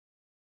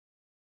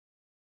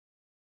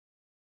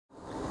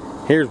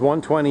Here's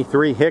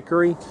 123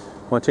 Hickory.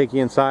 I want to take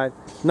you inside.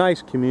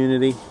 Nice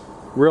community,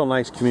 real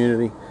nice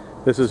community.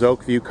 This is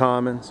Oakview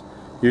Commons.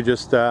 You're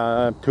just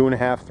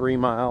 2.5, 3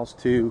 miles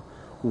to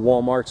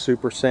Wal-Mart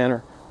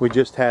Supercenter. We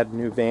just had a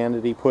new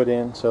vanity put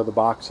in, so the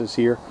box is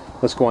here.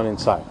 Let's go on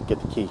inside and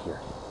get the key here.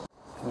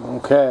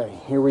 Okay,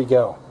 here we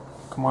go.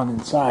 Come on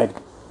inside.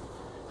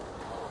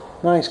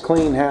 Nice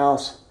clean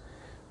house.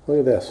 Look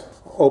at this.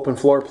 Open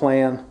floor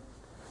plan.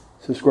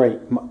 This is great.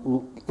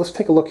 Let's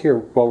take a look here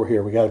while we're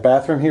here. We got a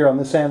bathroom here on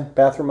this end,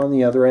 bathroom on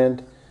the other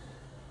end.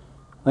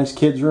 Nice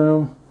kids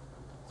room.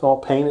 It's all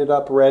painted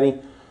up already.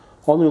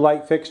 All new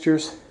light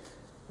fixtures.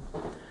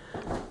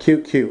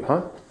 Cute, cute,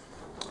 huh?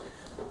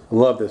 I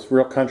love this.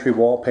 Real country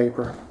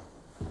wallpaper.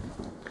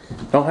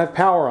 Don't have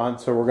power on,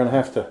 so we're going to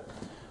have to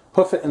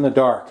hoof it in the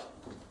dark.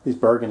 These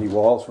burgundy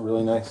walls are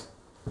really nice.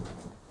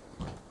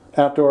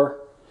 Outdoor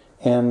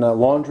and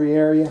laundry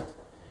area.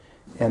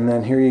 And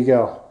then here you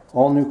go.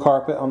 All new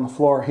carpet on the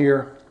floor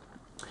here.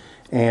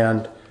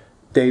 And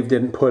Dave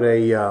didn't put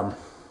a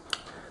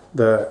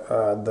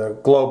the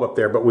globe up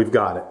there, but we've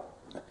got it.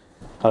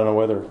 I don't know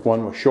whether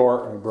one was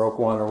short or broke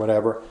one or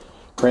whatever.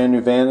 Brand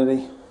new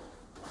vanity.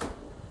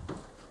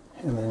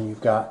 And then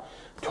you've got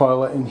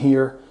toilet in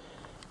here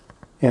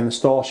and the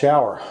stall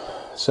shower.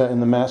 So in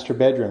the master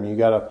bedroom, you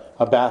got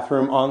a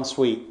bathroom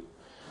ensuite.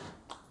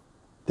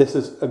 This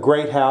is a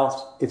great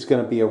house. It's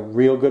going to be a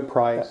real good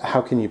price.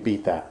 How can you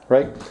beat that,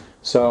 right?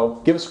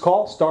 So give us a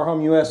call,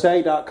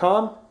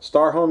 starhomeusa.com,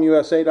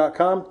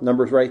 starhomeusa.com.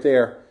 Number's right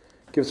there.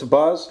 Give us a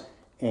buzz,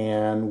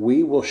 and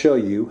we will show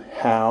you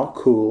how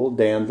cool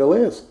Danville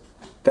is.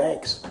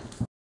 Thanks.